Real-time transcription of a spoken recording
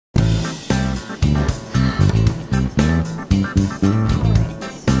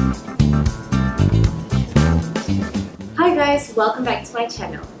guys, welcome back to my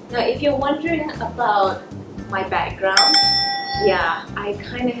channel. Now if you're wondering about my background, yeah, I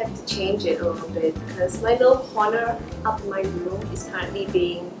kind of have to change it a little bit because my little corner up in my room is currently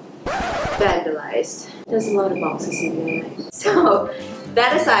being vandalized. There's a lot of boxes in there. So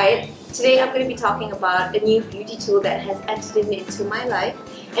that aside, today I'm going to be talking about a new beauty tool that has entered into my life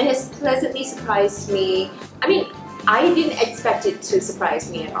and has pleasantly surprised me. I mean, I didn't expect it to surprise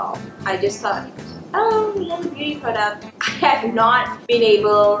me at all. I just thought, oh, little beauty product. I have not been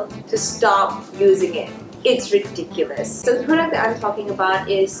able to stop using it. It's ridiculous. So the product that I'm talking about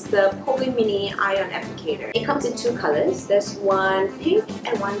is the Pobling Mini Iron Applicator. It comes in two colors. There's one pink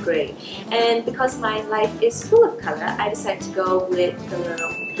and one grey. And because my life is full of color, I decided to go with the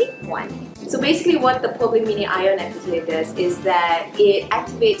little pink one. So basically what the Pobling Mini Iron Applicator does is that it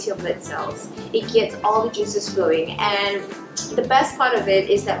activates your blood cells. It gets all the juices flowing, and the best part of it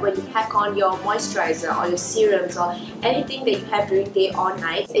is that when you pack on your moisturizer or your serums or anything that you have during day or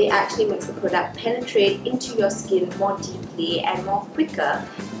night, it actually makes the product penetrate into your skin more deeply and more quicker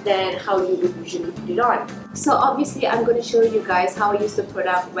than how you would usually put it on. So obviously I'm going to show you guys how I use the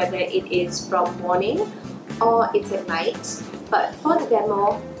product, whether it is from morning or it's at night. But for the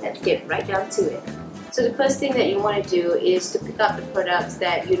demo, let's get right down to it. So the first thing that you want to do is to pick up the products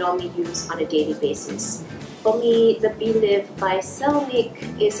that you normally use on a daily basis. For me, the b.liv by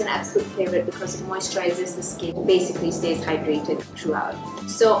Cellnique is an absolute favorite because it moisturizes the skin, basically stays hydrated throughout.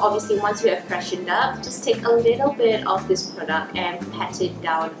 So obviously once you have freshened up, just take a little bit of this product and pat it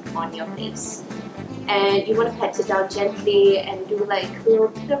down on your face. And you want to pat it down gently and do like a little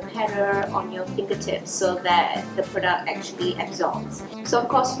pitter patter on your fingertips so that the product actually absorbs. So of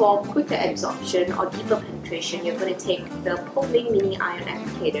course, for quicker absorption or deeper penetration, you're going to take the Pobling Mini Iron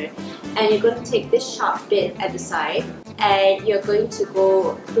Applicator and you're going to take this sharp bit at the side and you're going to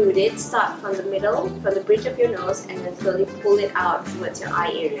go through it. Start from the middle, from the bridge of your nose, and then slowly pull it out towards your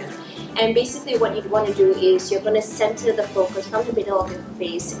eye area. And basically what you'd want to do is you're going to center the focus from the middle of your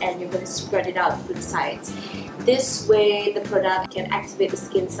face and you're going to spread it out to the sides. This way the product can activate the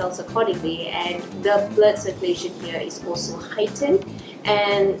skin cells accordingly, and the blood circulation here is also heightened,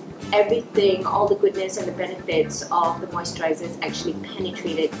 and everything, all the goodness and the benefits of the moisturizer is actually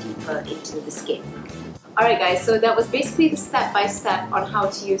penetrated deeper into the skin. Alright guys, so that was basically the step-by-step on how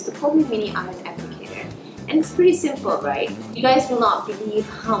to use the Pobling Mini Iron Applicator. And it's pretty simple, right? You guys will not believe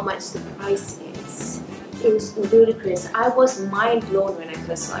how much the price is. It was ludicrous. I was mind blown when I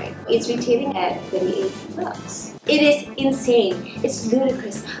first saw it. It's retailing at $38. It is insane. It's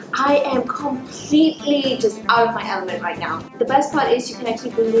ludicrous. I am completely just out of my element right now. The best part is you can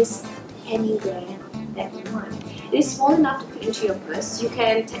actually bring this anywhere that you want. It is small enough to fit into your purse. You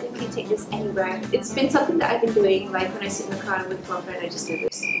can technically take this anywhere. It's been something that I've been doing, like when I sit in the car with a girlfriend, I just do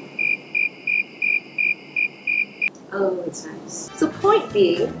this. Oh, it's nice. So point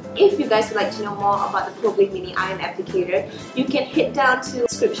being, if you guys would like to know more about the Pobling Mini Iron Applicator, you can hit down to the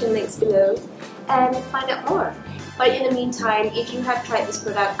description links below and find out more. But in the meantime, if you have tried this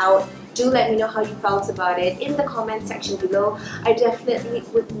product out, do let me know how you felt about it in the comment section below. I definitely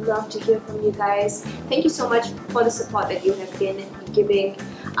would love to hear from you guys. Thank you so much for the support that you have been giving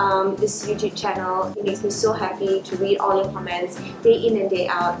this YouTube channel. It makes me so happy to read all your comments day in and day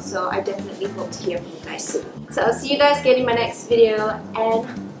out. So I definitely hope to hear from you guys soon. So I'll see you guys again in my next video,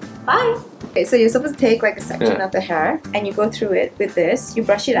 and bye! Okay, so you're supposed to take like a section of the hair and you go through it with this. You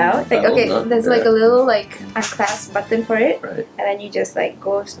brush it out. Like, okay, there's like a little like unclasp button for it, right? And then you just like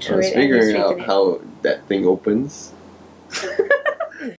go through it and you straighten it. I was figuring out how that thing opens.